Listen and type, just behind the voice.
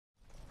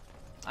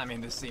I mean,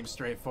 this seems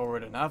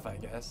straightforward enough, I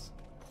guess.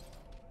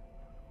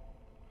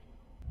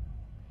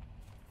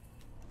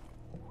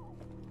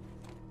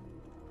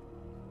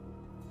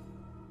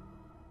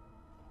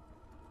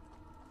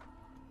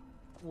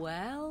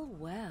 Well,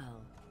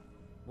 well.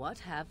 What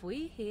have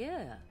we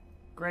here?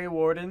 Grey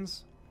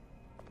Wardens.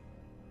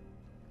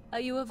 Are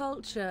you a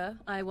vulture,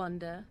 I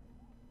wonder?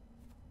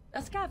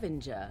 A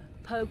scavenger,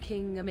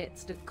 poking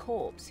amidst a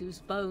corpse whose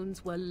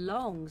bones were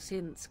long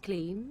since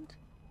cleaned?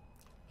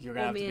 You're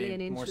gonna have to merely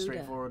be an more intruder?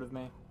 straightforward with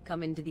me.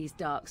 Come into these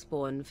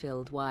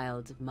darkspawn-filled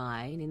wilds of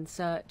mine in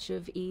search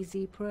of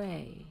easy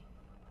prey.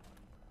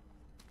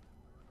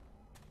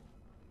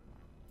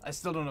 I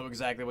still don't know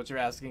exactly what you're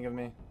asking of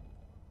me.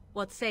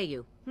 What say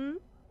you,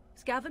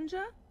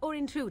 Scavenger or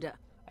intruder?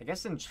 I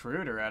guess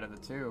intruder out of the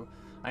two.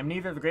 I'm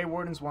neither. The Grey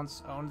Wardens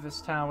once owned this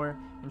tower.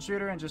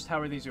 Intruder, and just how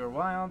are these your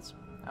wilds?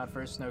 I'd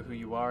first know who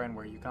you are and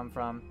where you come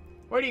from.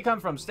 Where do you come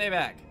from? Stay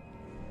back.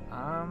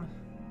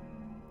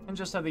 And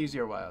just how these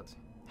your wilds.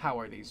 How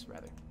are these,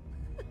 rather?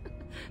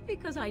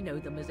 Because I know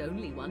them as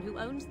only one who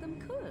owns them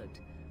could.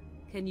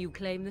 Can you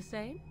claim the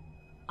same?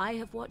 I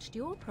have watched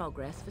your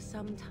progress for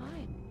some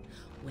time.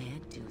 Where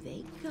do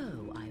they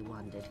go, I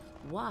wondered?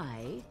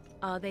 Why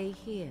are they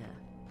here?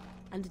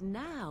 And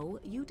now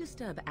you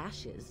disturb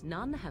ashes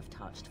none have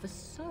touched for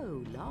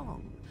so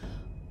long.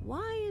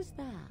 Why is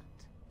that?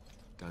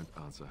 Don't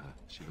answer her.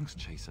 She looks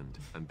chastened,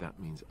 and that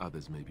means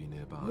others may be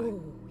nearby.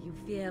 Oh, you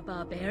fear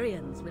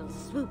barbarians will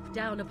swoop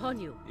down upon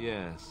you.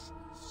 Yes,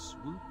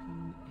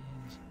 swooping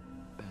is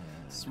bad.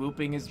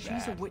 Swooping is bad.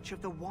 She's a witch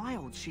of the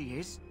wild, she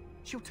is.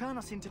 She'll turn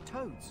us into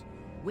toads.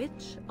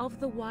 Witch of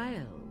the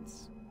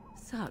Wilds.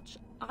 Such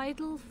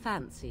idle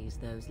fancies,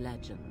 those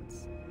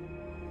legends.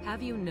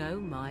 Have you no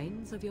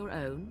minds of your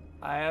own?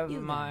 I have You a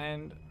then.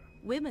 mind.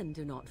 Women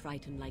do not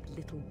frighten like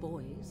little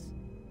boys.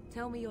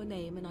 Tell me your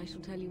name and I shall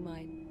tell you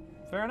mine.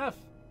 Fair enough.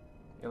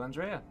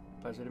 Ilandrea,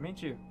 pleasure to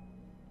meet you.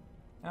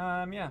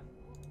 Yeah.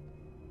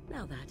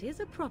 Now that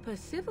is a proper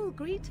civil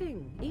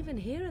greeting, even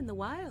here in the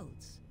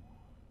wilds.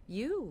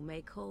 You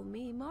may call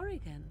me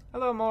Morrigan.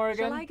 Hello,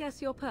 Morrigan. Shall I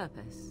guess your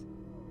purpose?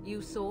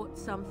 You sought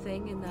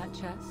something in that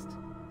chest?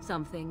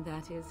 Something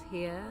that is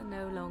here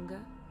no longer?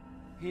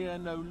 Here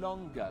no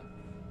longer.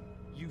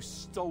 You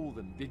stole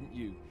them, didn't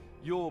you?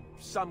 You're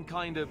some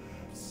kind of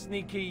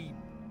sneaky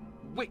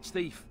witch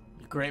thief.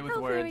 You're great with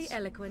How words. very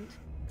eloquent.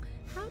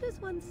 How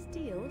does one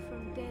steal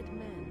from dead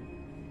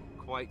men?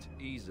 Quite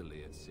easily,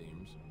 it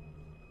seems.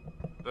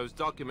 Those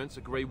documents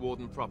are Grey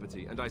Warden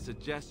property, and I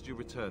suggest you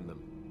return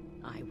them.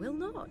 I will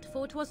not,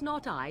 for it was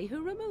not I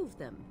who removed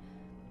them.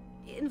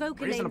 Invoke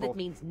a name Reasonable. that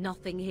means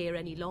nothing here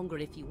any longer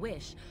if you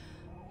wish.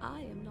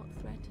 I am not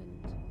threatened.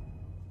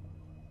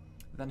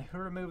 Then who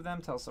removed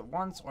them? Tell us at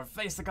once, or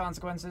face the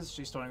consequences.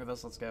 She's toying with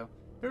us. Let's go.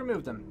 Who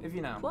removed them, if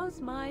you know? 'Twas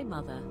my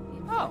mother,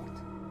 in Oh.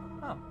 fact.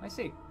 Oh, I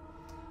see.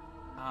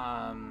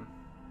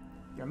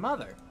 Your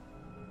mother?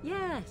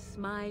 Yes,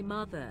 my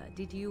mother.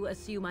 Did you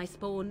assume I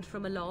spawned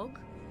from a log?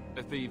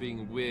 A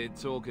thieving, weird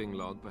talking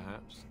log,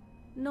 perhaps?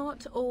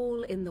 Not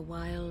all in the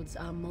wilds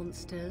are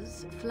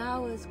monsters.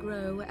 Flowers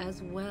grow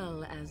as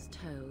well as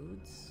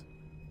toads.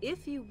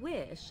 If you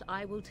wish,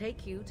 I will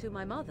take you to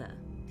my mother.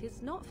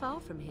 'Tis not far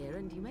from here,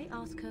 and you may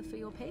ask her for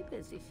your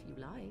papers if you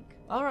like.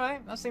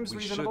 Alright, that seems We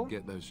reasonable. should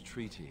get those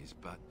treaties,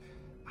 but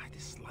I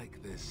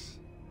dislike this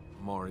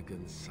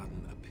Morrigan's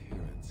sudden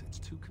appearance. It's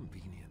too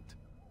convenient.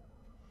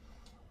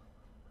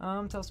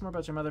 Tell us more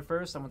about your mother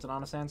first. I want an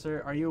honest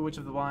answer. Are you a witch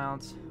of the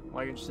wilds?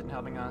 Why are you interested in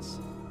helping us?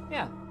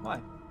 Yeah, why?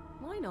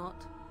 Why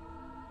not?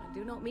 I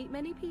do not meet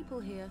many people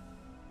here.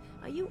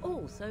 Are you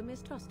all so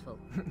mistrustful?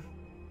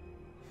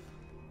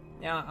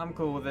 Yeah, I'm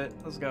cool with it.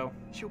 Let's go.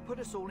 She'll put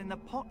us all in the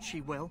pot,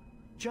 she will.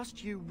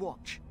 Just you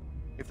watch.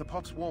 If the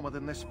pot's warmer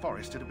than this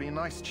forest, it'd be a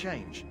nice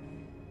change.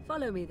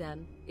 Follow me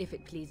then, if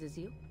it pleases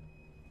you.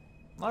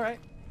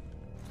 Alright.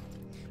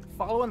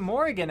 Following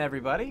Morrigan,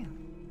 everybody.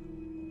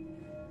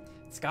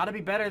 It's gotta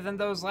be better than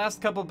those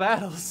last couple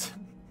battles.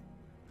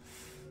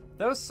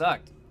 Those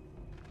sucked.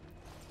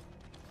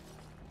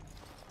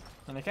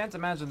 And I can't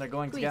imagine they're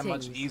going to get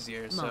much Greetings,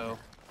 easier, Mother. so...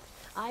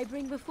 I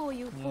bring before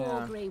you Yeah.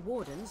 4 Grey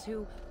Wardens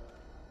who...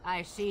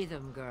 I see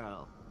them,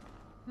 girl.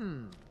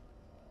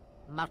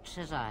 Much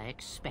as I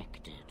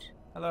expected.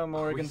 Hello,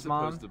 Morrigan's We're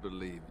mom. supposed to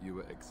believe you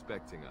were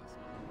expecting us.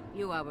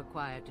 You are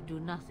required to do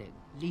nothing,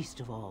 least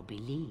of all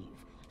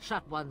believe.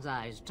 Shut one's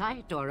eyes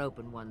tight or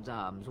open one's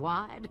arms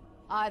wide.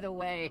 Either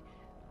way,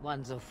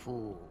 one's a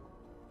fool.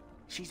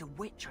 She's a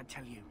witch, I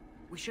tell you.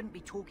 We shouldn't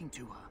be talking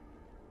to her.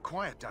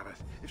 Quiet,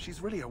 Dareth. If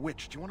she's really a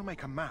witch, do you want to make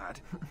her mad?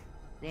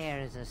 There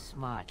is a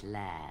smart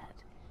lad.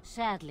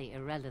 Sadly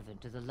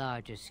irrelevant to the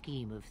larger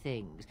scheme of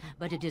things,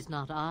 but it is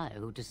not I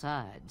who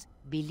decides.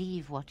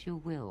 Believe what you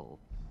will.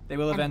 They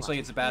will And eventually.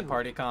 what It's a bad you?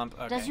 party comp.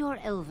 Okay. Does your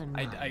elven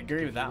I mind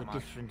agree with give that you a much.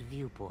 different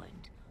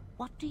viewpoint?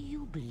 What do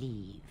you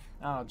believe?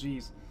 Oh,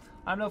 jeez.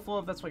 I'm no fool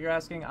if that's what you're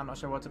asking. I'm not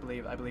sure what to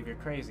believe. I believe you're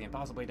crazy and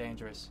possibly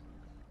dangerous.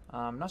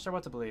 Not sure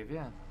what to believe,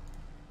 yeah.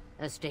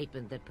 A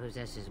statement that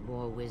possesses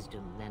more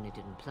wisdom than it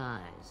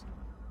implies.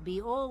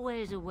 Be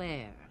always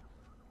aware.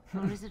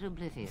 Or is it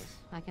oblivious?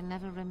 I can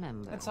never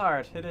remember. It's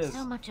hard, it is.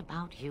 So much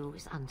about you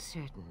is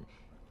uncertain,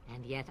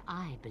 and yet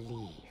I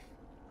believe.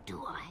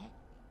 Do I?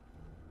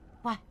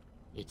 Why,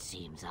 it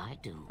seems I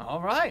do.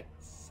 Alright.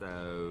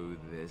 So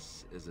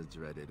this is a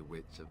dreaded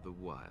Witch of the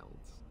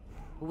Wilds.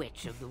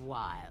 Witch of the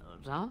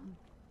Wilds, huh?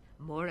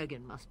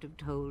 Morrigan must have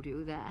told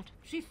you that.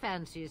 She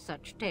fancies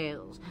such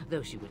tales,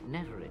 though she would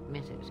never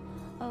admit it.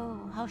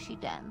 Oh, how she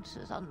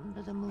dances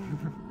under the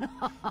moon.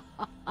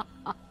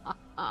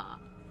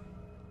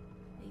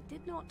 They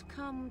did not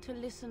come to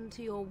listen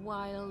to your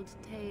wild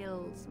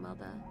tales,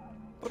 Mother.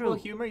 What will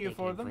humor you They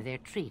for came them? For their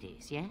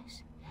treaties,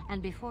 yes?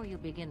 And before you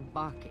begin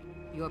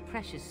barking, your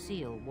precious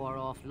seal wore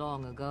off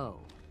long ago.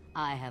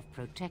 I have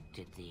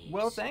protected these.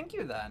 Well, thank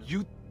you then.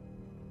 You...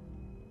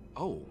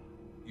 Oh,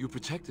 you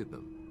protected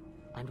them.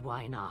 And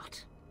why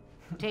not?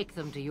 Take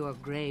them to your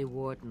Grey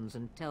Wardens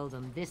and tell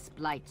them this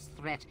Blight's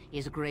threat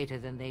is greater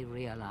than they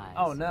realize.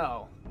 Oh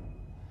no.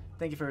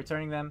 Thank you for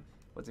returning them.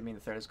 What does it mean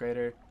the threat is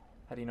greater?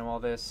 How do you know all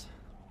this?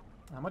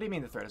 What do you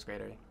mean the threat is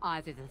greater?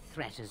 Either the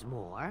threat is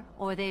more,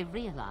 or they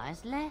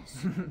realize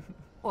less.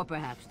 Or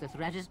perhaps the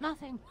threat is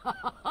nothing.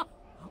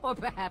 Or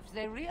perhaps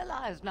they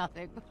realize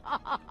nothing.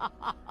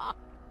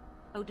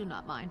 Oh, do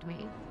not mind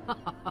me.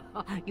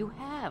 You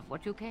have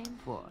what you came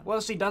for.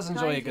 Well, she does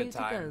enjoy a Time for good you to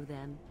time. go,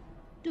 then.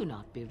 Do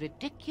not be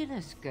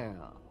ridiculous,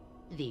 girl.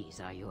 These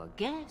are your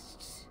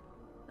guests.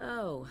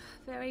 Oh,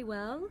 very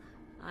well.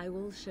 I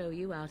will show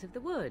you out of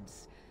the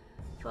woods.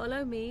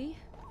 Follow me.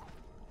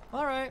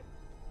 Alright.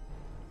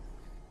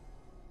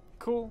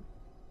 Cool.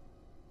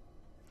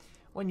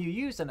 When you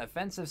use an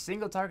offensive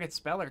single-target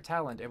spell or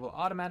talent, it will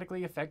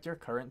automatically affect your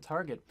current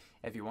target.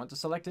 If you want to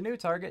select a new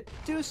target,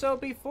 do so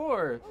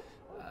before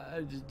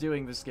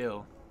doing the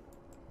skill.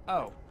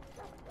 Oh.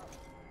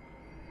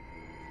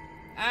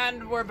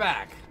 And we're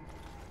back.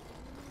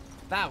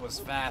 That was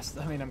fast.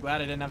 I mean, I'm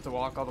glad I didn't have to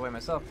walk all the way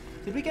myself.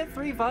 Did we get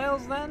 3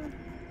 vials then?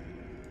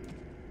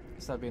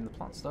 Guess that'd be in the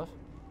plant stuff.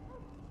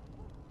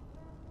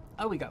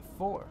 Oh, we got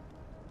 4.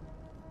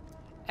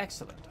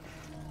 Excellent.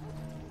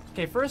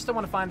 Okay, first I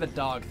want to find the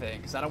dog thing,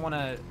 because I don't want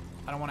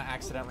to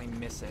accidentally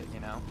miss it, you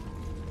know?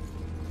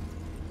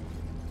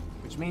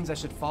 Which means I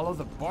should follow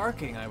the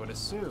barking, I would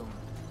assume.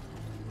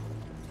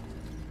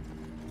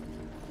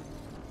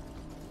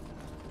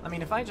 I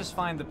mean, if I just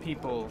find the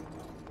people,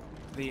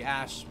 the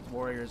Ash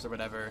Warriors or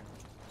whatever,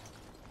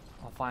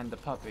 I'll find the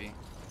puppy.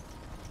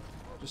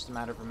 Just a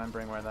matter of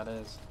remembering where that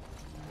is.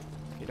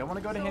 You don't want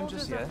to go to him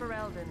just yet. For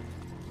Eldon,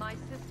 my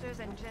sisters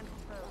and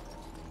gentlefolk.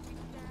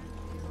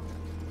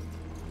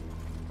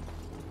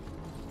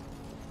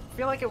 I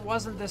feel like it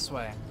wasn't this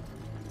way.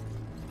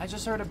 I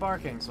just heard it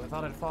barking, so I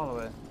thought I'd follow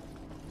it.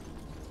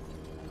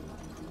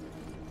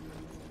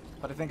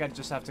 But I think I'd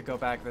just have to go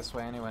back this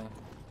way anyway.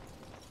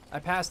 I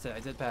passed it. I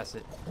did pass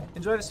it.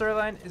 Enjoy the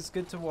storyline. It's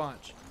good to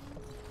watch.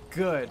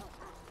 Good.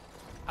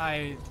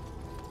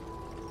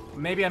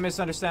 Maybe I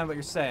misunderstand what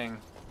you're saying.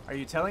 Are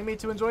you telling me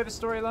to enjoy the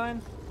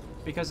storyline?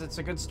 Because it's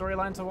a good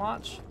storyline to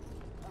watch?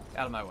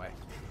 Out of my way.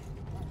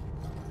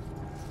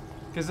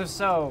 Because if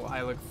so,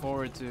 I look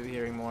forward to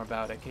hearing more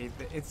about it. Okay,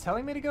 it's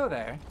telling me to go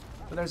there.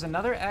 But there's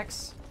another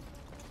X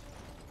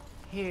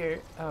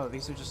here. Oh,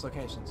 these are just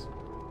locations.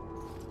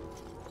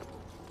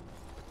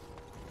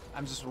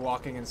 I'm just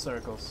walking in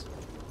circles.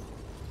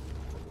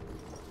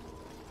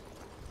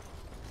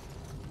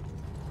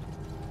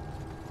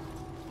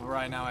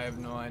 Right now, I have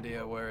no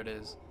idea where it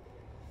is.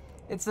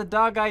 It's the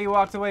dog guy you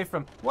walked away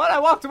from. What? I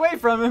walked away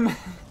from him?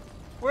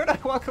 Where did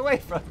I walk away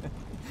from him?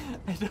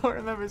 I don't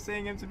remember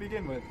seeing him to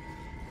begin with.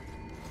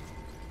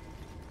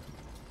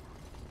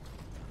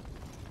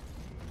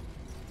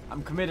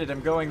 I'm committed.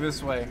 I'm going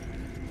this way.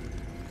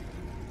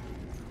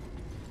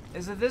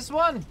 Is it this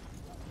one?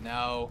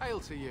 No. Hail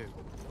to you.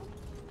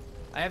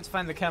 I have to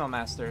find the Kennel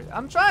Master.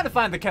 I'm trying to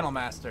find the Kennel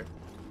Master.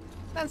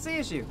 That's the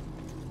issue.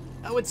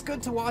 Oh, it's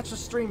good to watch a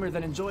streamer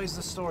that enjoys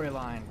the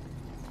storyline.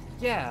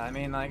 Yeah, I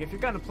mean, like, if you're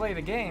gonna play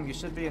the game, you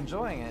should be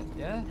enjoying it,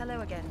 yeah?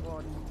 Hello again,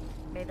 Warden.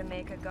 May the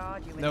Maker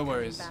guard you in No coming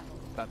worries battle.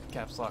 about the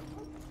caps lock.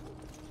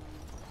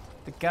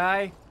 The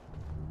guy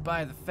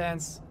by the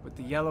fence with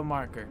the yellow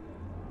marker.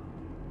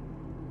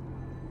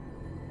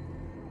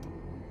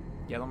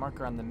 Yellow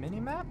marker on the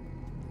mini-map?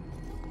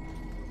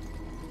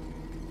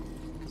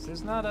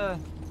 There's not a...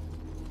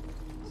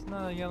 It's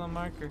not a yellow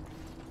marker.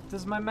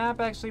 Does my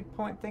map actually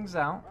point things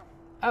out?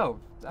 Oh,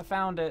 I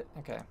found it.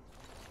 Okay.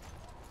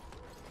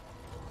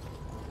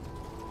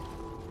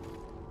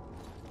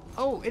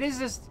 Oh, it is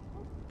this...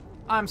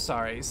 I'm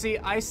sorry. See,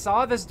 I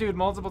saw this dude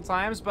multiple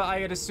times, but I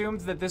had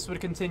assumed that this would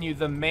continue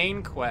the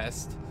main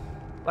quest.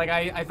 Like,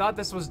 I thought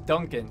this was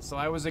Duncan, so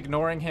I was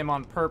ignoring him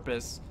on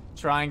purpose,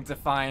 trying to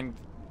find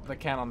the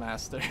Kennel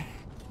Master.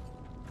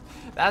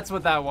 That's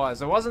what that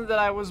was. It wasn't that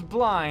I was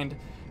blind,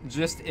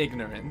 just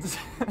ignorant.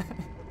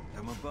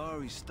 The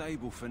Mabari's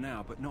stable for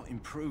now, but not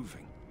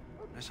improving.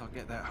 Unless I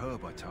get that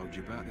herb I told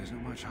you about, there's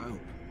not much hope.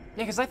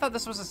 Yeah, because I thought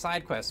this was a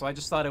side quest, so I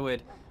just thought it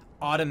would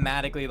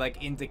automatically,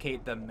 like,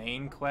 indicate the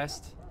main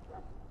quest.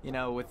 You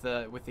know, with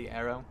the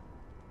arrow.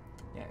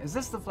 Yeah, is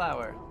this the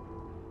flower?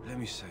 Let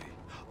me see.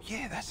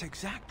 Yeah, that's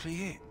exactly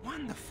it.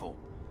 Wonderful.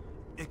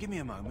 Yeah, give me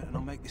a moment and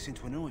I'll make this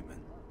into an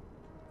ointment.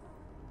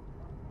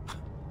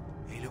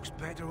 He looks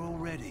better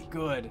already.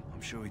 Good.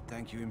 I'm sure he'd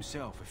thank you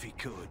himself if he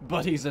could.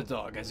 But he's a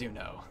dog, as you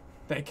know.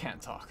 They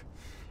can't talk.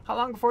 How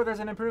long before there's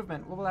an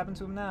improvement? What will happen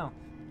to him now?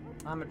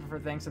 I would prefer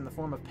thanks in the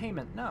form of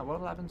payment. No, what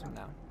will happen to him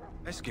now?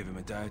 Let's give him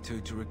a day or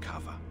two to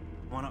recover.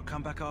 Why not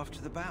come back after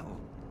the battle?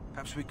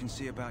 Perhaps we can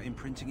see about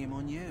imprinting him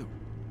on you.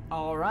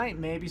 Alright,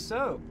 maybe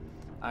so.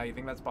 You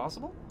think that's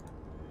possible?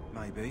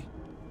 Maybe.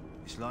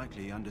 It's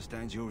likely he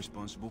understands you're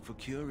responsible for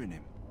curing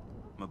him.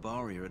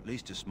 Mabari are at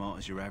least as smart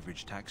as your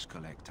average tax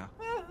collector.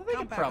 They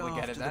Come could back probably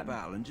after get it the then.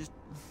 battle and just...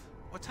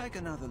 well, take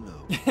another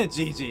look.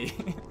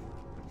 GG.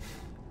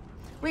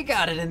 We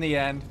got it in the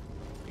end.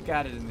 We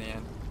got it in the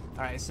end.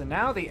 Alright, so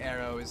now the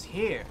arrow is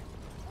here.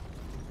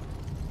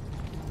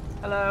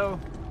 Hello.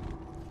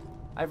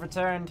 I've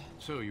returned.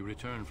 So you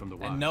returned from the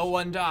wilds. And no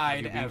one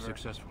died Have you been ever.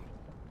 successful?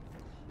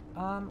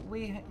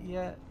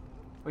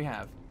 We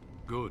have.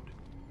 Good.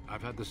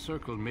 I've had the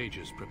circle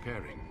mages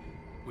preparing.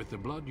 With the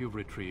blood you've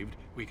retrieved,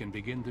 we can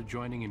begin the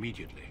joining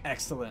immediately.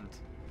 Excellent.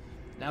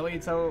 Now will you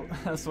tell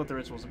us what the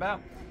ritual's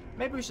about?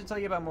 Maybe we should tell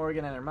you about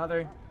Morrigan and her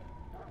mother.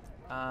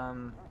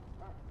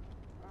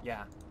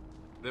 Yeah.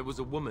 There was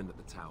a woman at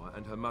the tower,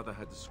 and her mother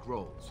had the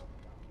scrolls.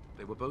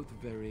 They were both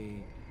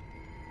very...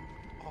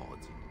 odd.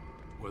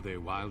 Were they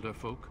wilder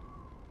folk?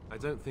 I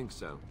don't think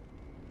so.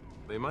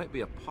 They might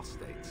be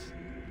apostates.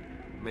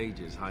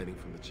 Mages hiding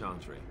from the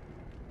Chantry.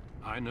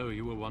 I know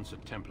you were once a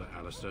Templar,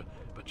 Alistair,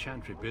 but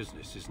Chantry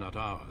business is not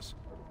ours.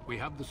 We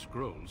have the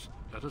scrolls.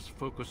 Let us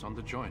focus on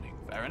the joining.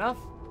 Fair enough.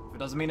 If it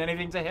doesn't mean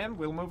anything to him,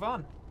 we'll move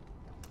on.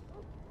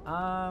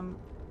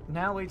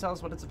 Now will you tell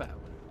us what it's about?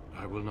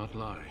 I will not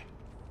lie.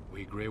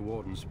 We Grey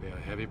Wardens pay a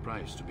heavy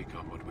price to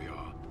become what we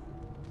are.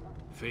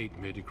 Fate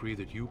may decree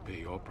that you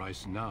pay your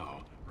price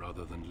now,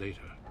 rather than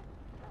later.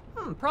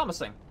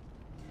 Promising.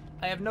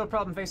 I have no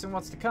problem facing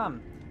what's to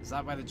come. Is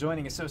that why the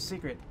joining is so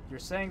secret? You're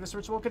saying this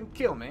ritual can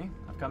kill me?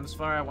 I've come this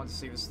far, I want to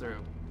see this through.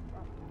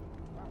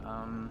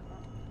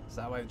 Is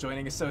that why the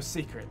joining is so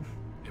secret?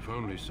 If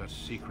only such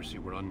secrecy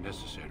were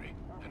unnecessary,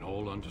 and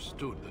all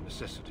understood the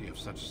necessity of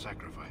such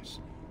sacrifice.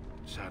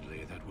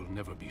 Sadly, that will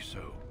never be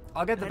so.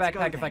 I'll get the Let's go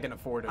backpack if then. I can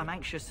afford it. I'm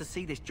anxious to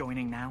see this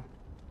joining now.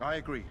 I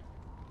agree.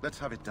 Let's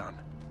have it done.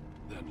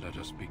 Then let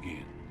us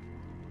begin.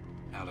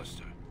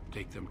 Alistair,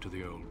 take them to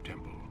the old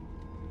temple.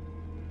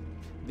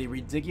 The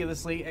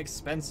ridiculously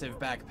expensive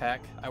backpack,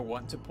 I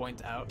want to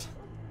point out.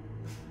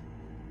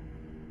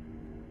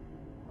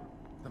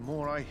 The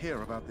more I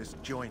hear about this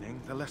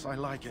joining, the less I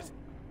like it.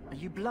 Are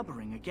you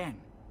blubbering again?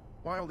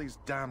 Why all these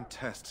damn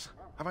tests?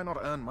 Have I not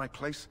earned my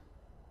place?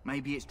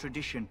 Maybe it's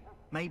tradition.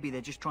 Maybe they're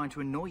just trying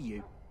to annoy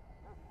you.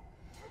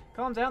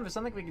 Calm down, there's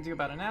something we can do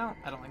about it now.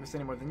 I don't like this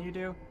any more than you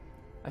do.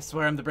 I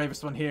swear I'm the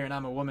bravest one here and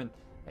I'm a woman.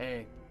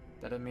 Hey,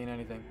 that doesn't mean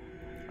anything.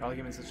 Are all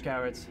humans such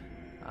cowards?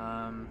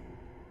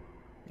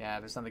 Yeah,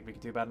 there's something we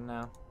can do about it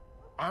now.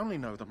 I only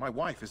know that my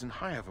wife is in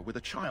Highover with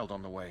a child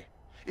on the way.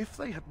 If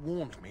they had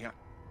warned me,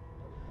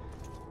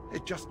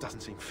 it just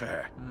doesn't seem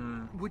fair.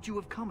 Would you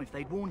have come if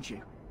they'd warned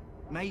you?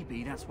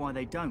 Maybe that's why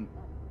they don't.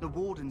 The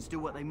Wardens do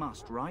what they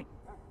must, right?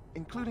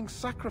 Including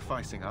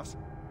sacrificing us?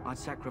 I'd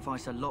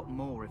sacrifice a lot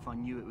more if I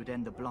knew it would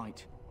end the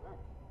Blight.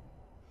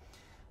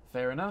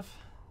 Fair enough.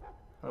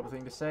 Horrible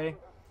thing to say,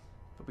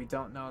 but we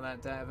don't know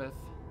that, Davith.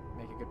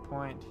 Make a good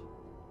point.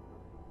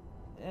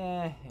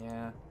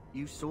 Yeah.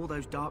 You saw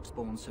those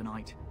Darkspawns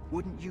tonight.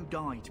 Wouldn't you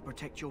die to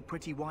protect your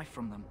pretty wife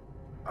from them?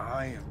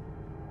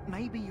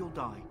 Maybe you'll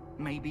die.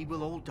 Maybe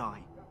we'll all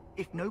die.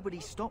 If nobody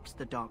stops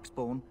the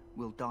Darkspawn,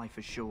 we'll die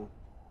for sure.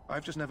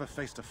 I've just never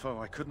faced a foe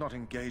I could not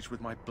engage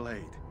with my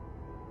blade.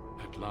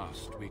 At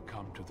last we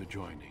come to the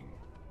joining.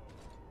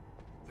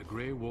 The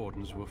Grey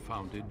Wardens were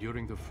founded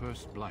during the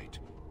First Blight,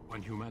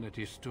 when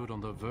humanity stood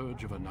on the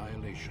verge of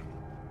annihilation.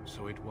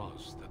 So it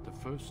was that the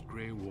first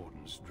Grey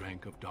Wardens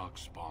drank of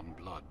Darkspawn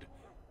blood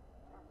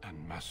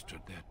and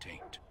mastered their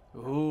taint.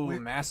 Ooh, We're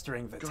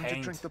mastering the going taint.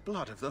 to drink the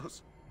blood of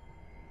those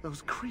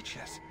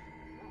creatures.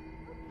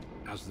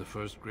 As the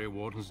first Grey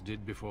Wardens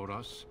did before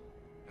us,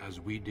 as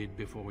we did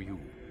before you.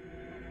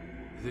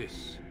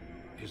 This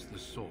is the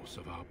source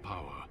of our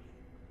power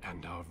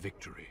and our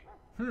victory.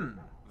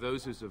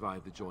 Those who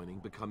survive the joining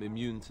become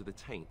immune to the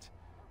taint.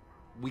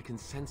 We can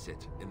sense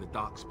it in the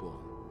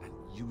Darkspawn and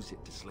use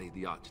it to slay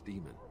the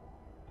Archdemon.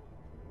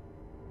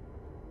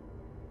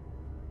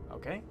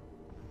 Okay.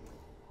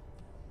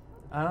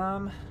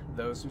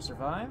 Those who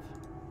survive?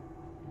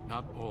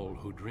 Not all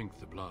who drink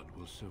the blood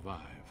will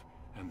survive,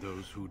 and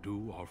those who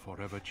do are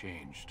forever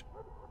changed.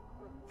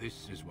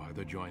 This is why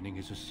the joining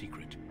is a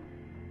secret.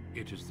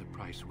 It is the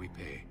price we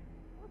pay.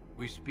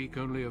 We speak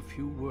only a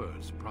few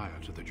words prior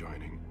to the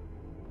joining,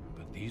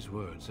 but these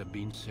words have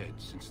been said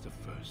since the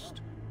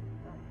first.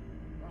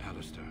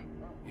 Alistair,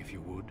 if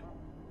you would.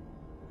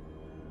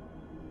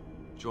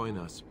 Join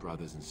us,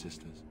 brothers and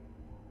sisters.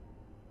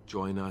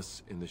 Join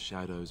us in the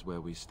shadows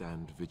where we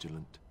stand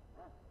vigilant.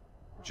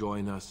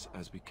 Join us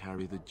as we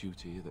carry the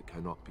duty that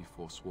cannot be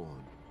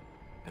forsworn.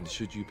 And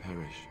should you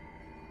perish,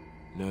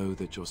 Know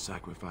that your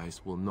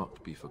sacrifice will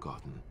not be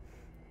forgotten,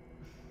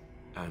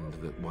 and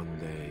that one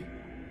day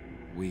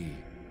we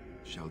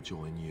shall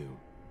join you.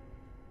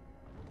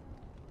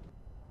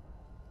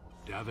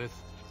 Davith,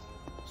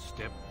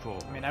 step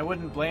forward. I mean, I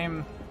wouldn't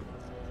blame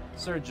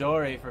Sir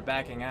Jory for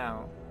backing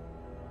out.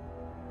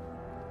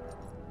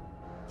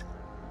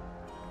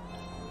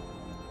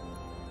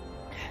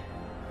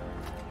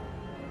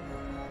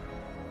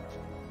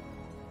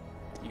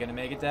 You gonna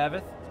make it,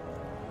 Davith?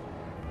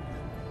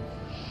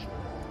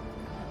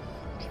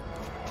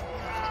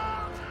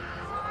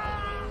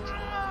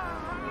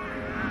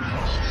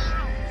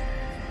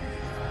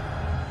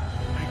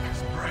 Make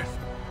his breath.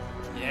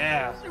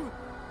 Yeah.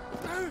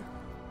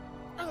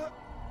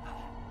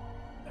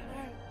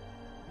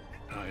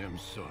 I am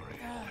sorry,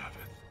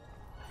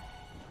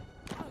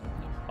 Davith.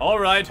 All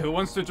right, who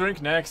wants to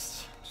drink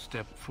next?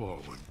 Step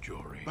forward,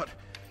 Jory. But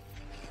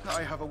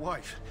I have a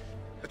wife,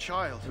 a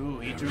child. Ooh,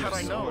 he drew Had a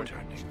I known. sword.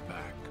 Turning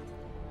back.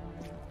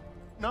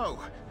 No,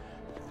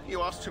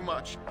 you ask too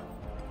much.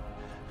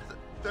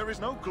 There is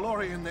no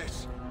glory in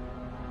this.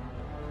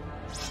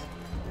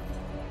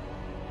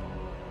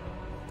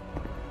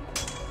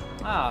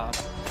 Ah.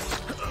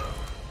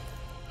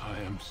 I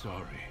am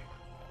sorry.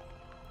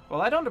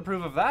 Well, I don't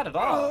approve of that at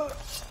all.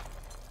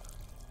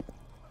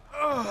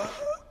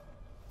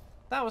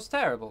 That was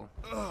terrible.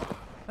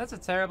 That's a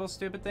terrible,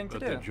 stupid thing to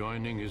But the do.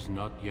 joining is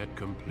not yet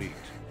complete.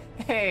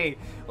 Hey,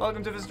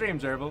 welcome to the stream,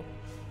 Gerbil.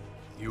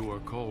 You are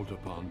called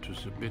upon to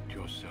submit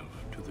yourself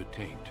to the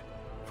taint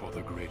for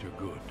the greater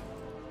good.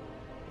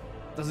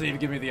 Doesn't even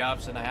give me the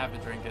option. I have to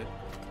drink it.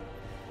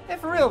 Hey,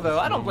 for real though,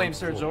 I don't blame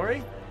Sir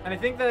Jory, and I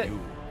think that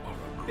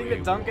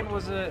Duncan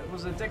was a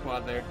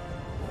dickwad there.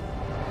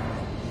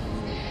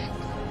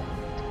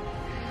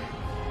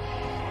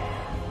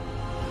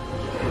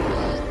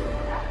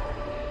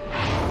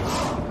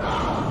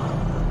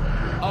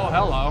 Oh,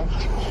 hello.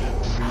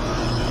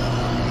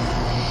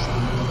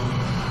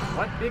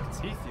 What big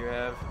teeth you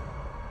have.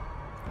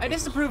 I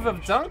disapprove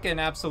of Duncan,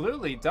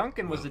 absolutely.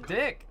 Duncan was a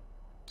dick.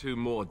 2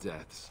 more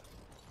deaths.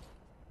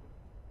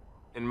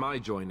 In my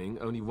joining,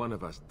 only one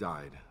of us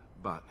died,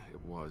 but it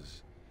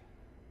was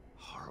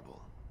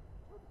horrible.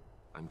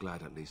 I'm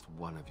glad at least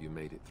one of you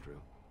made it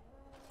through.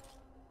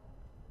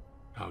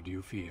 How do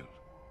you feel?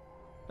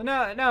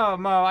 No,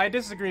 Mo, I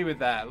disagree with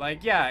that.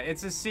 Like, yeah,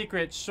 it's a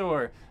secret,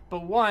 sure.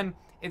 But one,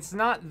 it's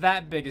not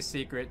that big a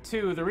secret.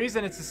 Two, the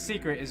reason it's a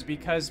secret is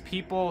because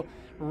people,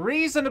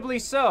 reasonably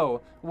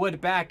so,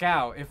 would back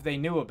out if they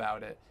knew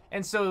about it.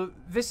 And so,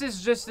 this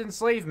is just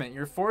enslavement.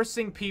 You're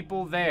forcing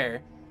people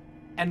there,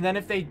 and then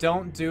if they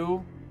don't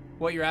do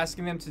what you're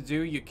asking them to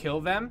do, you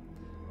kill them.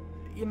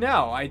 You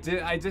know, I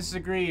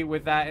disagree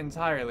with that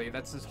entirely.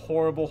 That's this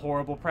horrible,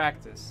 horrible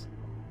practice.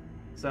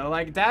 So,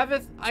 like,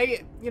 Davith,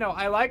 I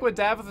like what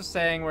Davith was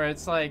saying, where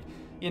it's like,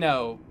 you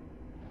know,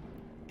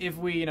 if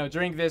we, you know,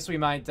 drink this, we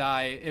might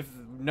die. If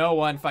no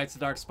one fights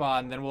the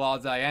Darkspawn, then we'll all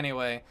die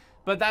anyway.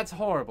 But that's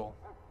horrible.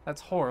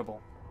 That's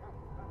horrible.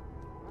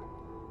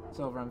 It's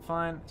over, I'm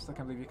fine. Still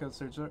can't believe you killed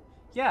Sir Jory.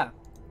 Yeah.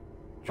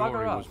 Fuck her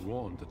Jory off. was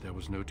warned that there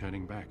was no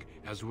turning back,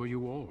 as were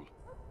you all.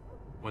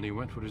 When he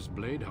went for his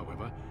blade,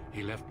 however,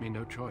 he left me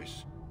no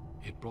choice.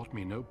 It brought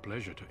me no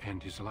pleasure to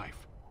end his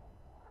life.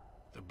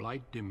 The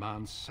Blight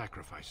demands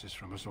sacrifices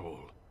from us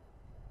all.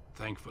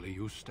 Thankfully,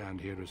 you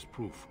stand here as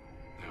proof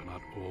they are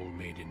not all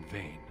made in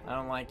vain. I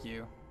don't like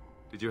you.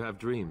 Did you have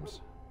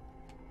dreams?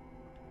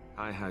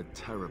 I had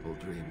terrible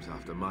dreams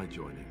after my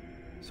joining.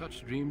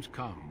 Such dreams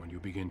come when you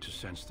begin to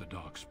sense the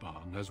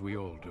Darkspawn, as we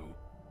all do.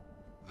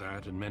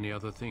 That and many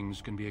other things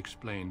can be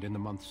explained in the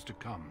months to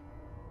come.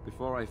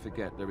 Before I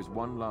forget, there is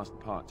one last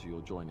part to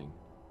your joining.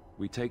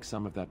 We take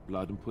some of that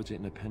blood and put it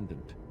in a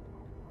pendant.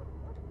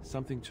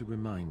 Something to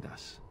remind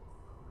us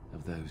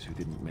of those who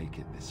didn't make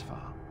it this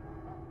far.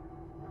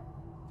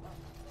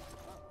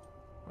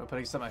 We're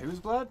putting some of whose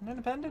blood? An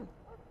independent?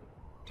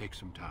 Take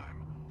some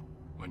time.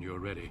 When you're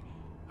ready,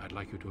 I'd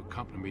like you to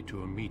accompany me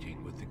to a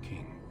meeting with the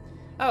king.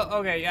 Oh,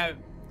 okay, yeah.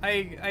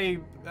 I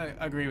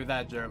agree with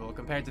that, Gerbil.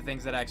 Compared to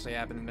things that actually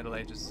happened in the Middle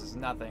Ages, this is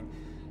nothing.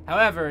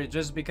 However,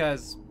 just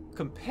because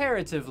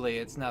comparatively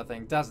it's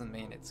nothing doesn't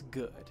mean it's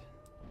good.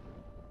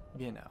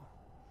 You know.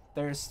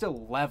 There's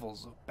still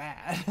levels of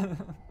bad.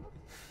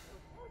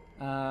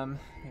 Anyway,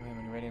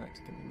 when you're ready, I'd like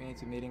to convene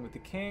to a meeting with the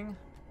king.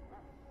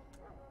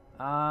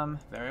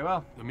 Very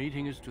well. The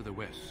meeting is to the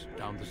west,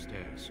 down the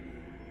stairs.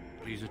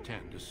 Please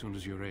attend as soon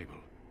as you're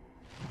able.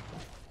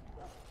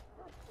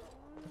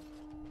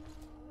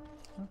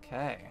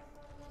 Okay.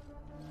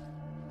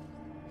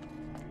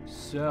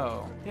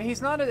 So, yeah,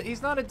 he's not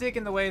a dick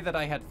in the way that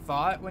I had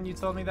thought when you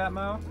told me that,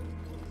 Mo.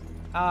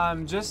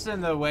 Just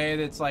in the way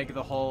that's like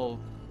the whole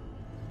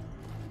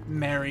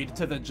married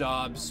to the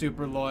job,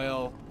 super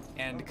loyal,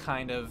 and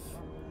kind of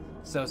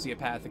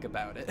sociopathic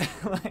about it.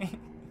 Like,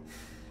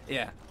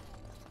 yeah.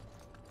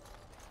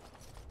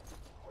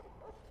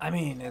 I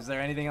mean, is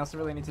there anything else I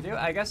really need to do?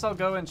 I guess I'll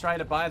go and try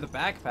to buy the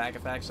backpack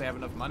if I actually have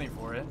enough money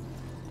for it.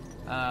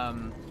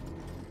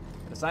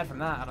 Aside from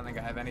that, I don't think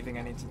I have anything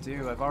I need to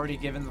do. I've already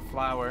given the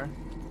flower.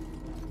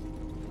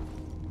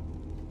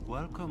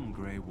 Welcome,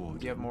 Grey Warden.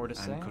 Do you have more to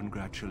say? And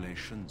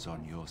congratulations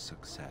on your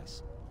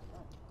success.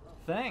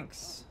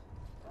 Thanks.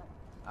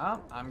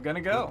 Oh, I'm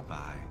gonna go.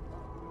 Goodbye.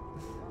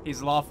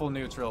 He's lawful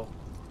neutral.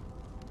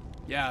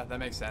 Yeah, that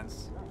makes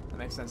sense. That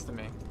makes sense to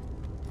me.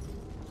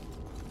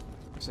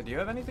 So do you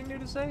have anything new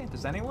to say?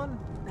 Does anyone?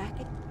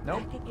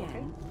 Nope. Back again.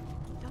 Okay.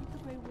 Don't the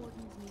Grey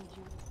Wardens need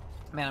you?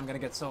 Man, I'm gonna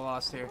get so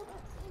lost here.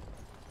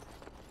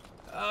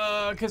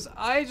 Cause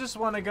I just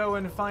want to go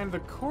and find the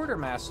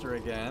quartermaster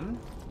again.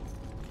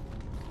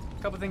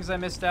 A couple things I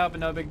missed out, but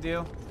no big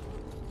deal.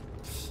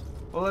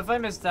 Well, if I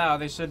missed out,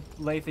 they should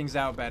lay things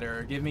out better,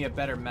 or give me a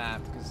better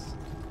map, because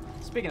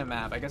speaking of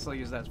map, I guess I'll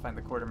use that to find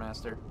the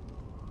quartermaster.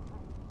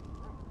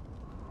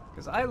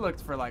 Because I looked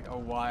for like a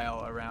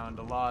while around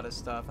a lot of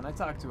stuff, and I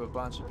talked to a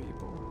bunch of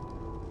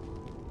people.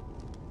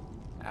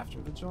 After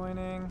the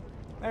joining,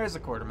 there's a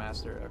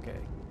quartermaster, okay.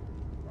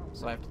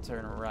 So I have to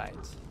turn right.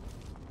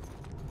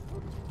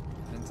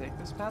 And take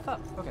this path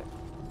up, okay.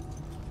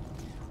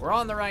 We're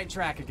on the right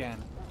track again.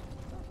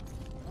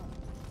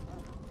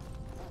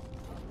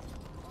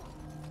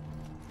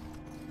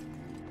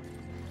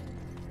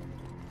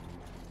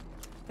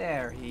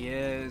 There he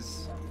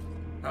is.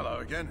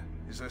 Hello again.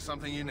 Is there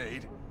something you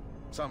need?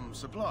 Some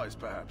supplies,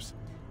 perhaps?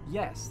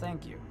 Yes,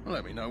 thank you.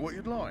 Let me know what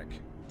you'd like.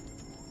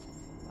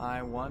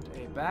 I want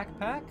a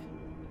backpack,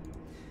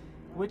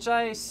 which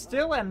I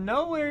still am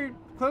nowhere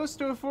close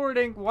to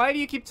affording. Why do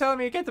you keep telling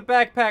me to get the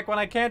backpack when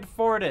I can't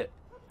afford it?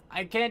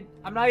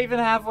 I'm not even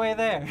halfway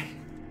there.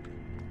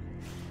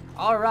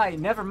 Alright,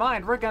 never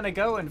mind. We're gonna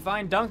go and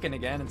find Duncan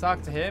again and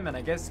talk to him and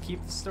I guess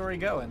keep the story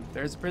going.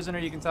 There's a prisoner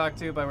you can talk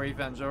to by where you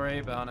found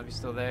Jory, but I don't know if he's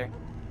still there.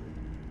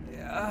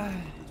 Yeah.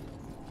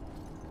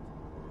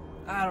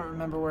 I don't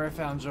remember where I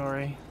found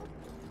Jory.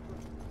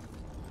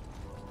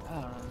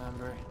 I don't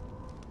remember.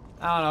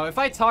 I don't know. If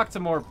I talk to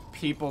more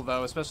people,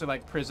 though, especially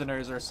like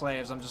prisoners or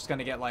slaves, I'm just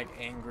gonna get like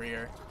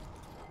angrier.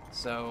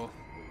 So,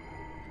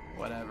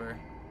 whatever.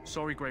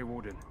 Sorry, Grey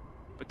Warden,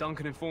 but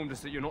Duncan informed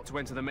us that you're not to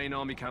enter the main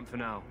army camp for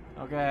now.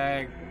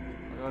 Okay,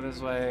 we'll go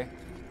this way.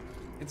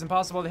 It's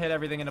impossible to hit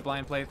everything in a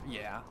blind play.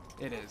 Yeah,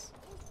 it is.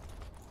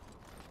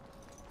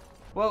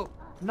 Well,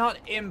 not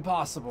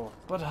impossible,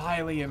 but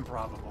highly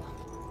improbable.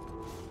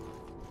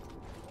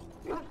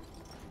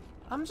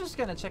 I'm just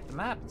gonna check the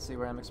map and see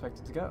where I'm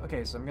expected to go.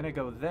 Okay, so I'm gonna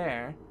go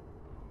there.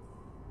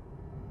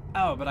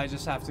 Oh, but I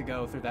just have to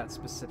go through that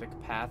specific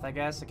path, I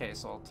guess. Okay,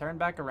 so I'll turn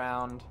back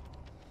around.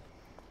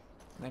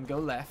 And then go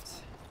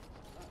left.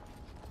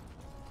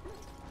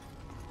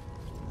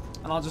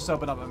 And I'll just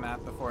open up a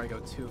map before I go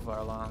too far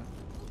along.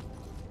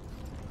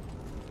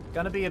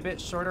 Gonna be a bit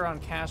shorter on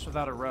cash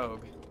without a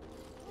rogue.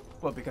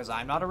 Well, because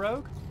I'm not a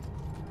rogue?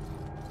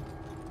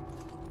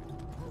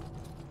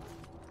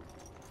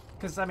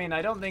 Because, I mean,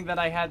 I don't think that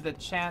I had the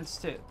chance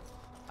to...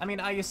 I mean,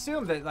 I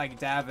assume that, like,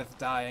 Davith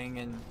dying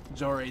and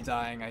Jory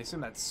dying, I assume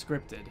that's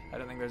scripted. I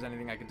don't think there's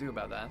anything I could do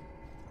about that.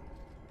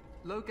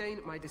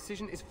 Loghain, my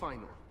decision is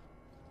final.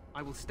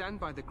 I will stand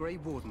by the Grey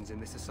Wardens in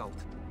this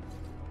assault.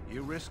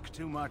 You risk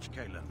too much,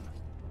 Kalen.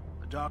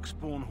 The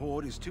Darkspawn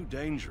Horde is too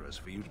dangerous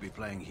for you to be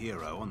playing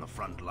hero on the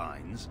front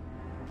lines.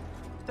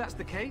 If that's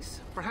the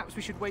case, perhaps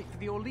we should wait for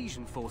the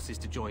Orlesian forces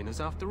to join us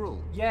after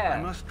all. Yeah.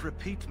 I must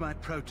repeat my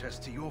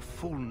protest to your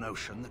fool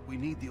notion that we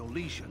need the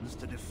Orlesians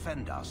to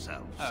defend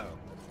ourselves. Oh.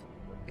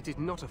 It is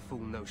not a fool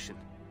notion.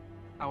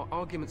 Our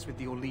arguments with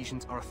the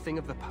Orlesians are a thing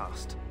of the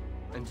past,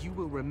 and you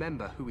will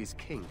remember who is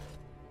king.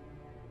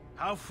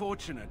 How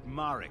fortunate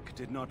Marek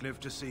did not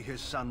live to see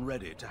his son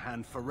ready to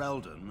hand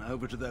Ferelden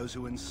over to those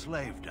who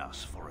enslaved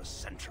us for a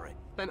century.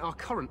 Then our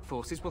current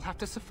forces will have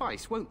to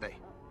suffice, won't they?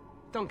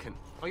 Duncan,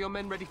 are your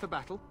men ready for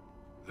battle?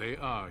 They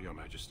are, Your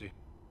Majesty.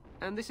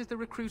 And this is the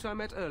recruit I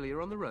met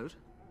earlier on the road?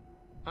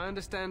 I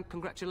understand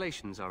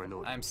congratulations are in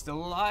order. I'm still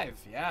alive,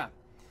 yeah.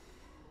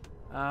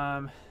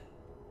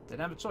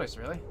 Didn't have a choice,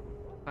 really.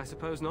 I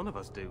suppose none of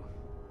us do.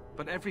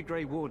 But every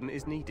Grey Warden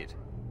is needed.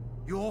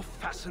 Your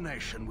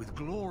fascination with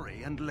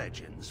glory and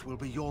legends will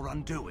be your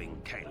undoing,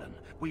 Kalen.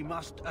 We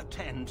must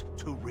attend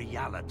to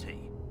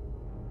reality.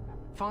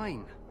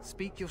 Fine.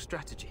 Speak your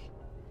strategy.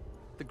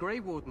 The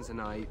Grey Wardens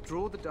and I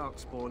draw the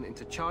Darkspawn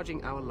into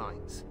charging our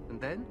lines, and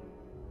then?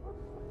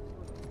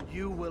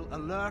 You will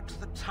alert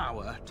the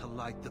tower to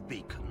light the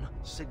beacon,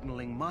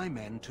 signaling my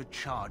men to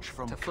charge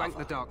from cover. To flank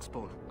the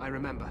Darkspawn, I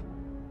remember.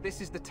 This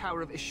is the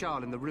Tower of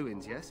Ishal in the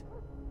ruins, yes?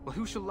 Well,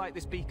 who shall light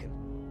this beacon?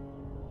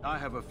 I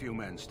have a few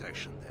men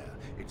stationed there.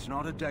 It's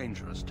not a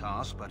dangerous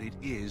task, but it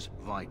is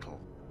vital.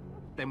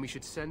 Then we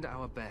should send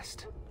our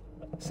best.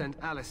 Send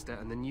Alistair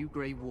and the new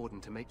Grey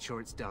Warden to make sure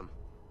it's done.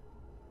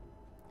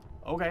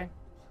 Okay.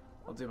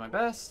 I'll do my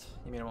best.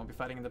 You mean I won't be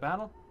fighting in the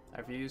battle? I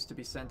refuse to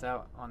be sent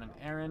out on an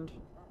errand.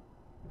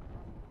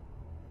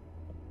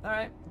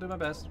 Alright, I'll do my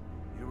best.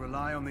 You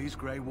rely on these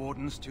Grey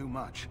Wardens too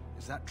much.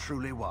 Is that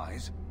truly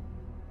wise?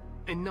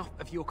 Enough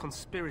of your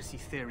conspiracy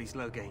theories,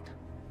 Loghain.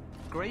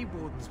 Grey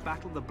Wardens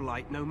battle the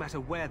Blight no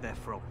matter where they're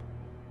from.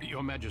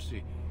 Your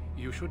Majesty,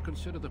 you should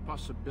consider the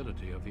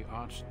possibility of the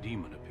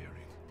Archdemon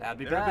appearing. That'd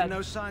be There have bad. been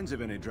no signs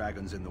of any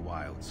dragons in the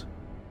wilds.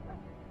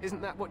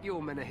 Isn't that what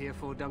your men are here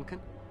for, Duncan?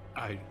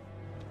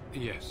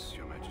 Yes,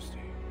 Your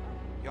Majesty.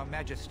 Your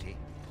Majesty,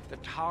 the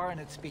tower and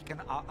its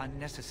beacon are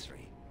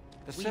unnecessary.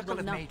 The We circle will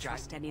of not Magi...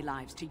 trust any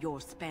lives to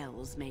your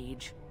spells,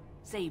 mage.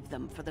 Save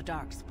them for the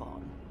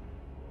Darkspawn.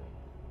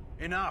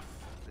 Enough.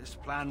 This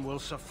plan will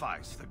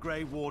suffice. The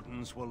Grey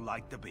Wardens will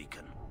light the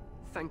beacon.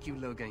 Thank you,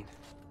 Loghain.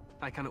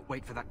 I cannot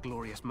wait for that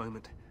glorious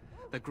moment.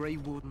 The Grey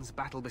Wardens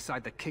battle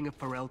beside the King of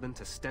Ferelden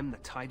to stem the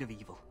tide of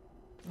evil.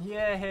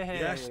 Yeah,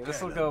 Yes,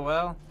 this will Galen. go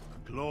well.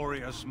 A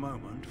glorious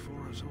moment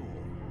for us all.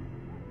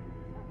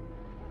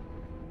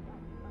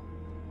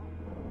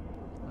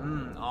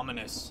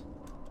 Ominous.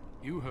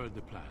 You heard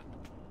the plan.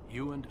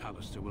 You and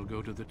Alistair will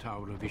go to the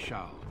Tower of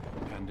Ishal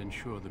and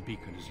ensure the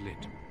beacon is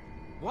lit.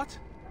 What?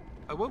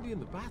 I won't be in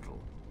the battle.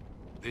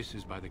 This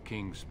is by the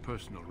King's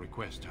personal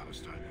request,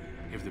 Alistair.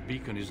 If the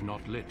beacon is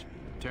not lit,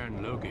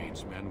 Tern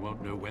Loghain's men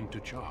won't know when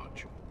to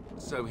charge.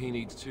 So he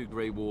needs 2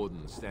 Grey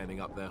Wardens standing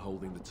up there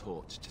holding the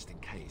torch, just in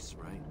case,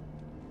 right?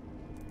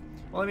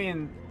 Well, I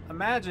mean, a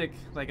mage,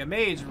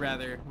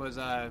 rather, was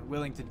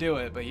willing to do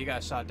it, but you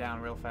got shot down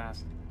real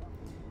fast.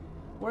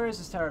 Where is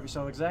this Tower of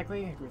Ishal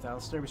exactly? I agree with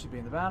Alistair, we should be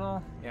in the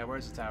battle. Yeah,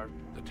 where's the tower?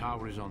 The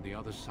tower is on the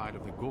other side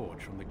of the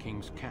gorge from the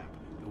King's camp,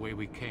 the way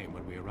we came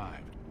when we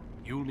arrived.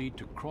 You'll need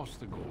to cross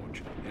the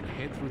gorge, then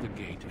head through the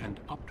gate and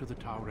up to the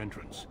tower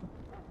entrance.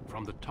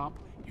 From the top,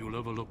 you'll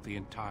overlook the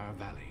entire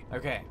valley.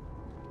 Okay.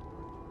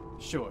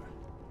 Sure.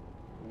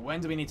 When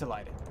do we need to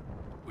light it?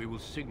 We will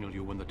signal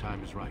you when the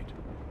time is right.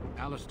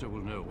 Alistair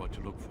will know what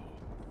to look for.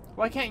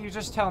 Why can't you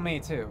just tell me,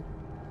 too?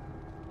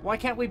 Why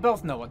can't we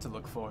both know what to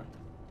look for?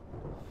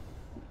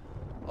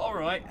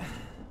 Alright.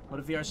 What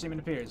if the Archdemon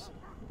appears?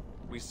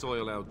 We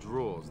soil our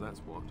drawers, that's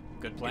what.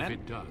 Good plan. If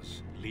it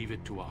does, leave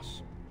it to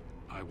us.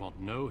 I want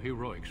no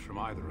heroics from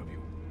either of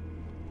you.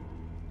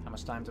 How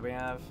much time do we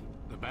have?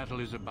 The battle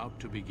is about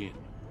to begin.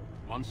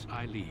 Once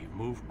I leave,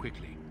 move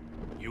quickly.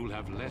 You'll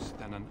have less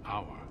than an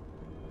hour.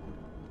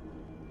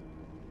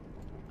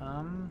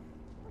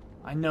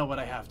 I know what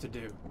I have to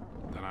do.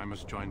 Then I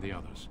must join the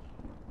others.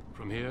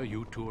 From here,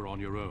 you two are on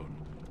your own.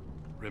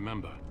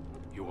 Remember,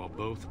 you are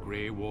both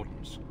Grey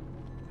Wardens.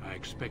 I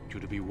expect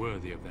you to be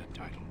worthy of that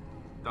title.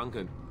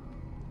 Duncan,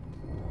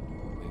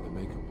 may the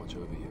Maker watch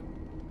over you.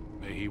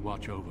 May he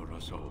watch over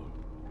us all.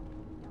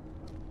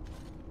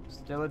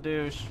 Still a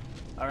douche.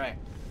 Alright.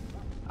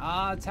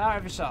 Tower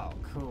of Ishal.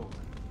 Cool.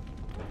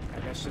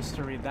 I guess just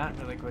to read that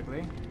really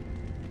quickly.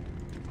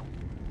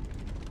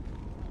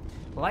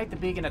 Light the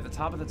beacon at the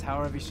top of the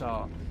Tower of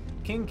Ishal.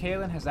 King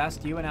Cailan has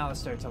asked you and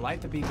Alistair to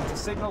light the beacon to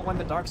signal when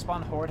the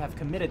Darkspawn Horde have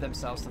committed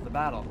themselves to the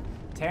battle.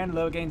 Tern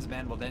Loghain's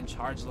men will then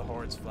charge the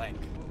Horde's flank.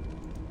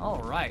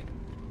 Alright.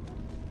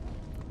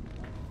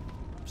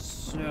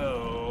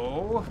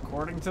 So,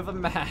 according to the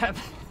map...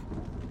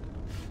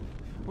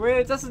 Wait,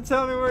 it doesn't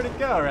tell me where to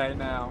go right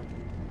now.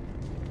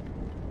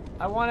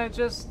 I want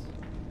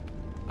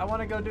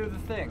to go do the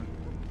thing.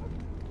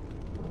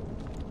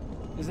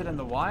 Is it in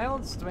the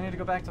wilds? Do I need to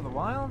go back to the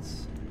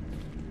wilds?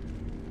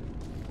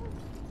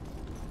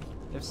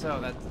 If so,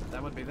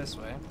 that would be this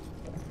way.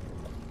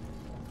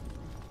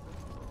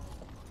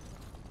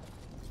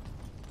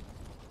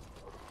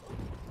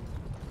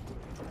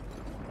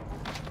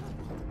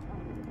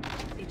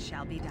 It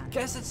shall be done.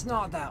 Guess it's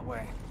not that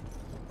way.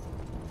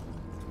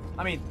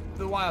 I mean,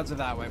 the wilds are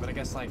that way, but I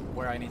guess, like,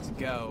 where I need to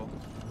go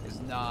is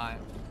not.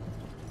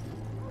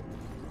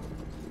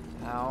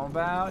 How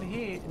about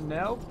here?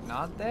 Nope,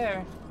 not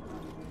there.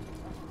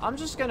 I'm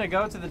just gonna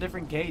go to the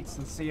different gates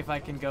and see if I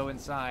can go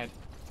inside.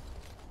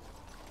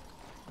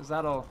 Because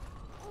that'll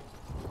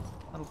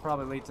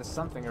probably lead to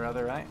something or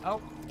other, right?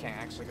 Oh, can't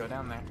actually go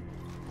down there.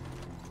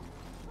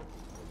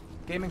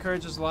 Game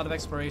encourages a lot of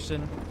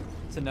exploration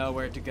to know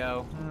where to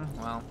go.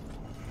 Well,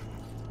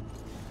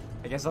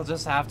 I guess I'll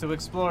just have to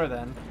explore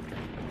then.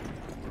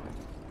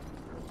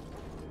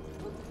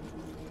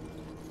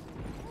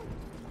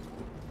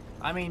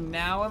 I mean,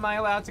 now am I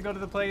allowed to go to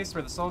the place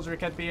where the soldier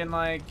kept being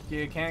like,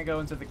 you can't go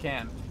into the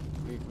camp.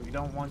 We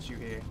don't want you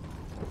here.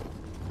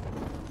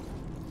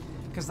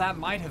 Because that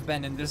might have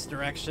been in this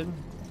direction.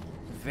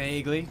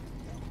 Vaguely.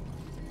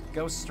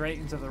 Go straight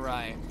into the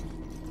right.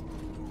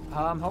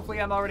 Hopefully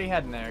I'm already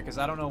heading there, because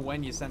I don't know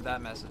when you sent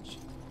that message.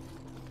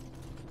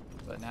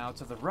 But now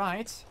to the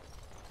right.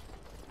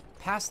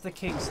 Past the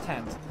king's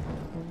tent.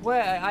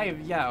 Where I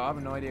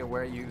have no idea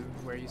where you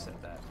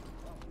said that.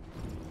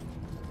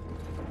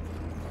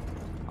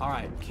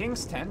 Alright,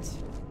 king's tent.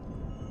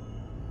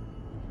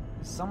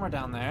 Somewhere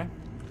down there.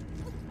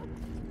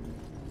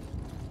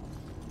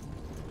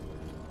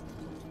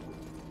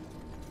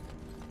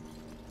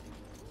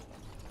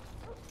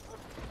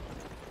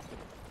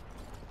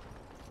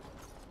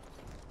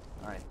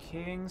 Alright,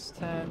 king's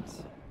tent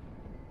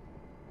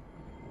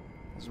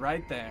is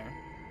right there.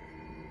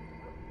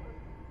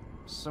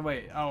 So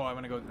wait, oh, I'm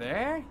gonna go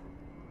there?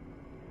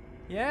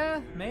 Yeah,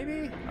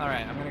 maybe?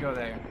 Alright, I'm gonna go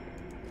there.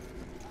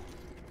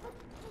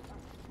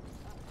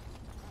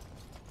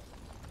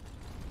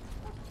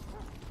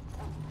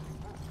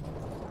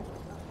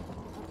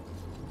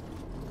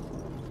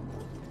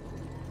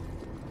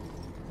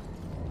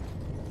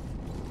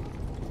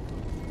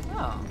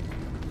 Oh.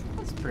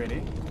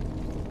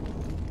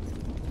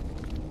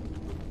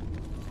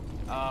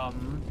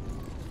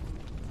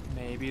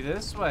 Maybe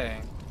this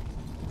way.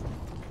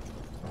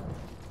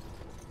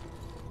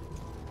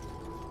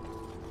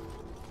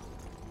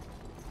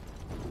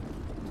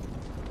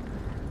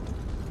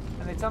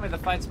 And they tell me the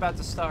fight's about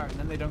to start, and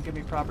then they don't give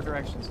me proper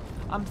directions.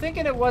 I'm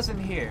thinking it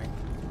wasn't here.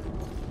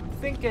 I'm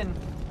thinking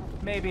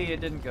maybe it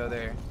didn't go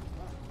there.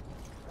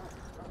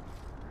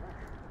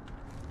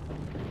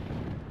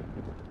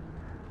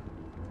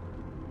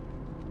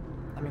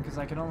 I mean, because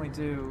I can only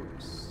do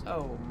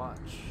so much.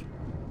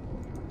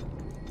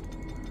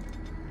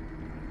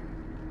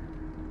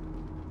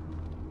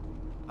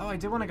 Oh, I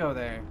do want to go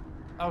there.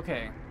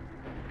 Okay.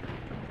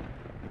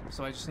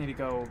 So I just need to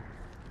go...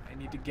 I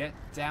need to get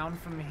down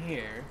from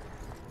here,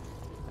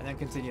 and then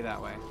continue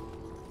that way.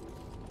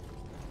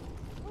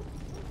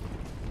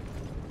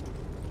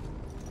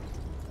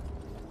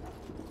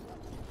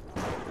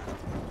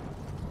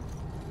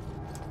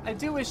 I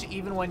do wish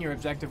even when your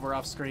objective were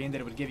off screen that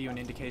it would give you an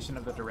indication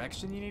of the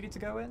direction you needed to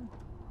go in.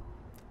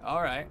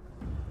 Alright.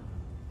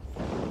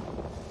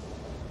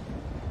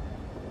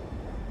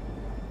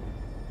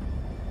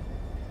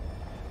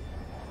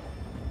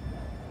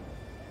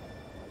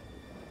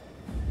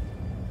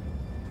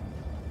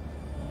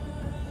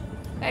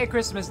 Hey,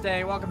 Christmas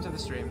Day, welcome to the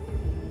stream.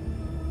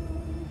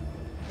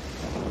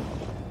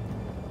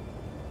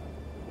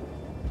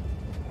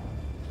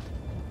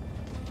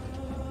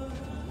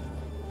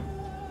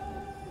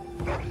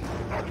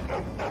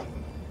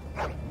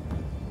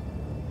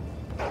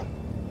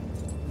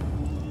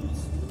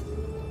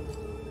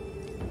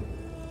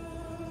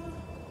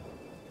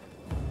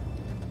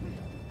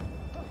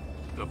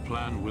 The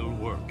plan will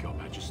work, Your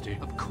Majesty.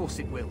 Of course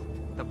it will.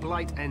 The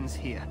Blight ends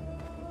here.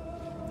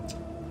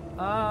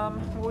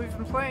 Well, we've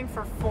been playing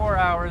for 4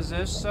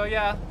 hours-ish, so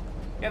yeah.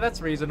 Yeah,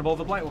 that's reasonable.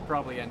 The Blight will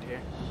probably end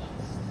here.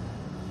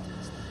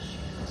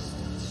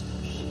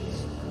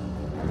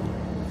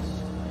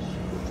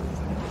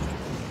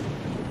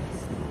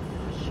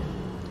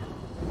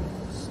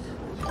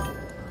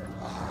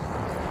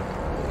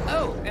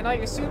 Oh, and I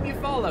assume you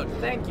followed.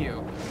 Thank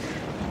you.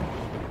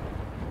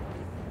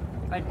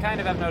 I kind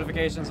of have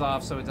notifications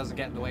off so it doesn't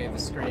get in the way of the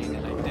screen,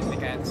 and I didn't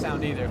think I had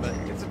sound either, but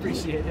it's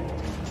appreciated.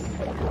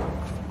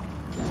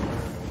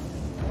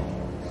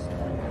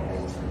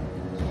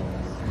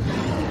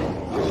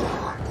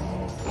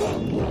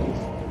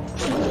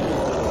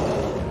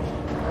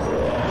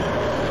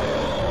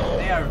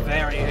 They are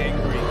very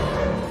angry.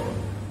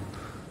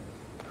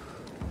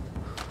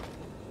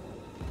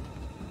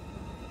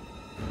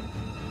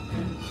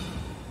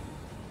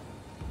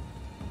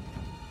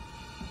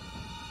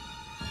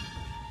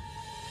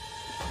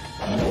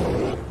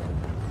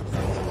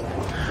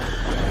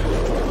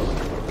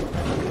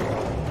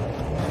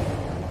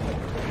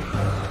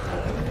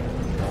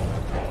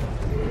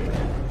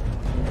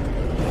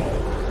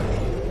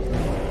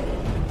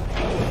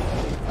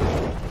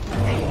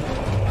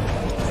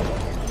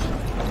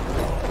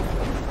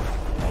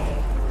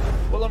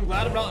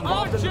 I'm not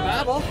involved in the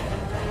battle.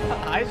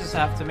 I just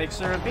have to make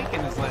sure a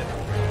beacon is lit.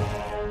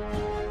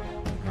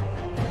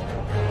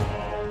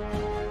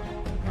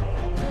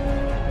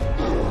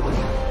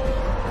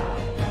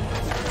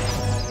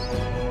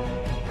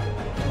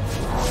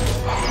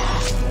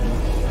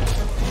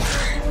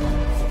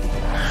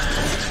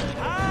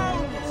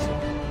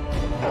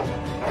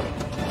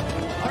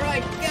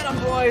 Alright, get them,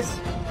 boys!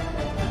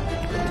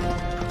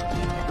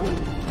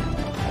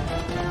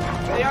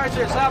 Hey,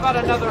 archers, how about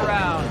another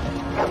round?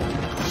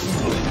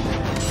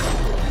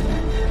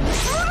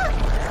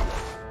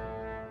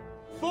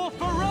 For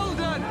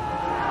Ferelden!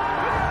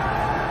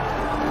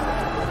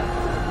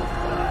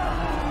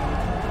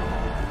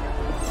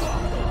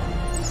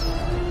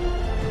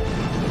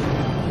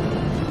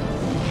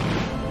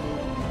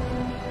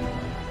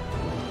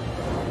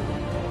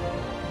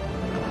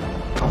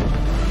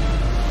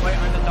 Wait,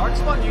 are the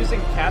Darkspawn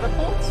using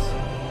catapults?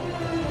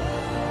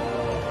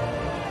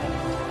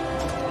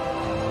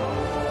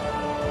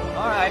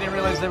 Alright, I didn't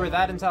realize they were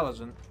that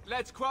intelligent.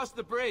 Let's cross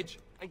the bridge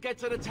and get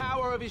to the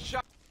tower of his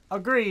shop.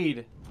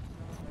 Agreed.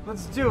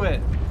 Let's do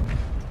it.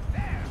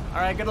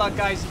 Alright, good luck,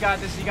 guys. You got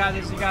this, you got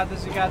this, you got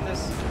this, you got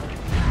this.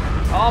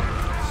 Oh,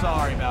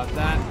 sorry about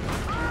that.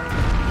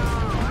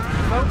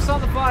 Focus on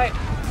the fight.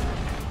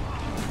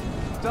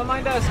 Don't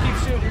mind us. Keep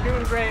shooting. You're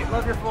doing great.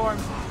 Love your form.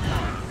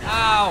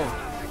 Ow.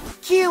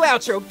 Cue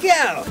outro,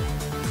 go!